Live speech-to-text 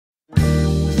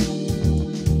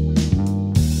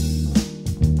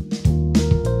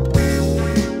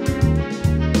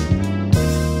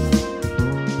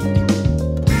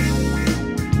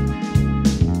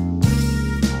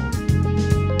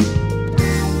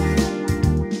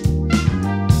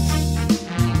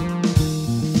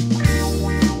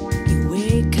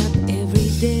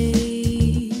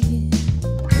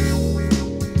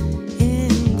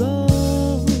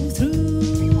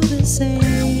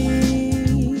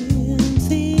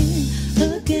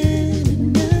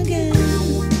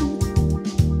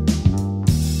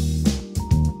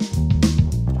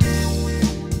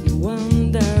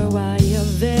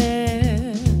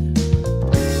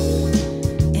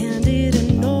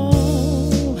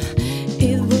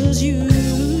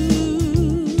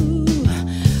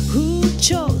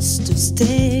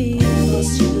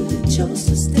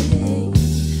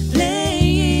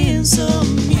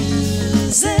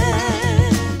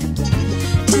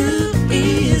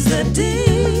the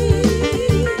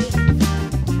day,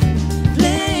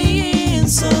 playing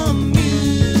some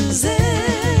music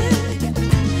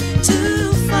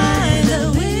to find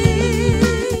a way.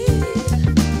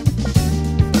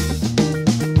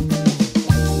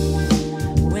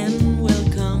 When will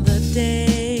come the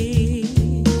day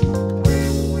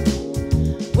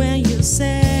when you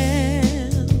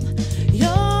sell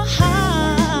your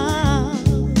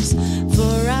house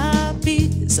for a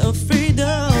piece of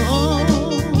freedom?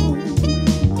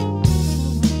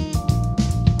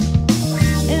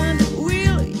 And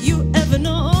will you ever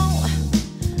know?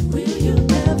 Will you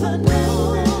ever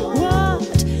know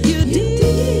what you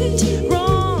did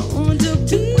wrong to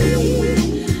be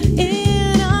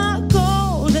in a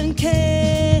golden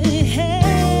cage,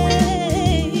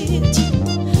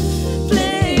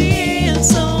 playing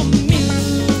some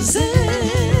music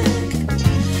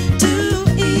to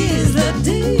ease the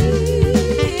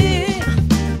day,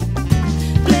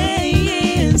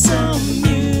 playing some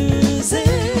music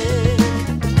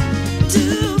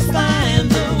to find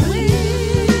the way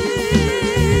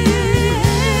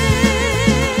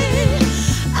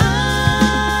out.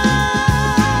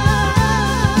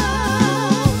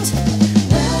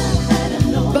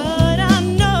 But I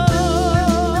know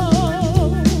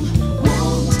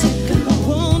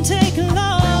won't take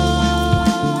long.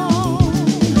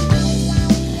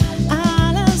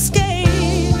 I'll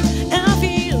escape and I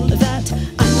feel that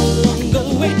I'm no longer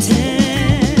waiting.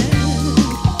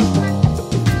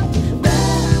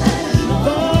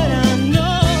 But I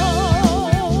know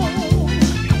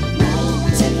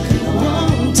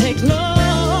won't take long.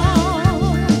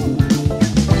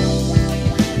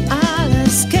 I'll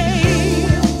escape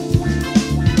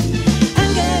and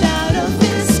get out of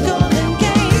this golden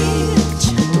cage.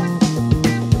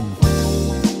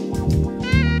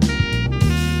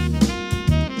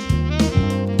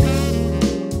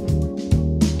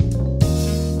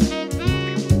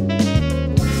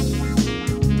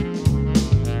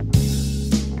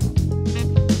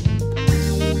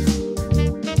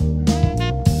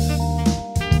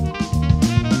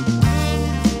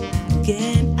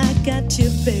 Again, I got you,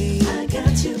 babe.